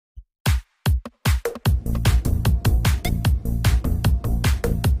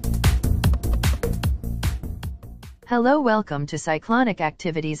Hello, welcome to Cyclonic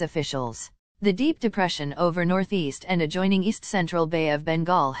Activities Officials. The deep depression over northeast and adjoining east-central Bay of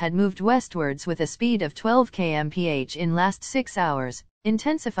Bengal had moved westwards with a speed of 12 kmph in last 6 hours,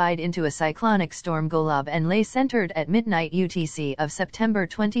 intensified into a cyclonic storm Gulab and lay centered at midnight UTC of September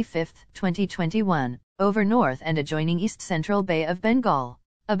 25, 2021, over north and adjoining east-central Bay of Bengal,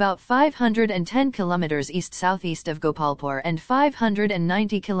 about 510 kilometers east-southeast of Gopalpur and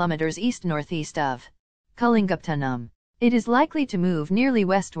 590 kilometers east-northeast of Kolkata. It is likely to move nearly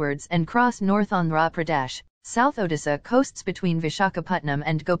westwards and cross North Andhra Pradesh, South Odisha coasts between Vishakhapatnam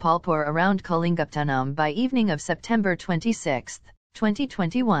and Gopalpur around Kolkata by evening of September 26,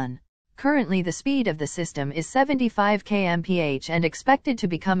 2021. Currently the speed of the system is 75 kmph and expected to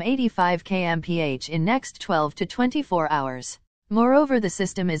become 85 kmph in next 12 to 24 hours. Moreover, the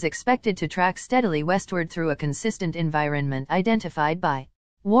system is expected to track steadily westward through a consistent environment identified by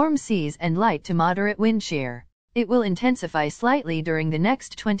warm seas and light to moderate wind shear. It will intensify slightly during the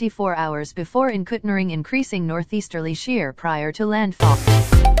next 24 hours before encountering increasing northeasterly shear prior to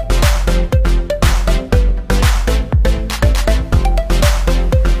landfall.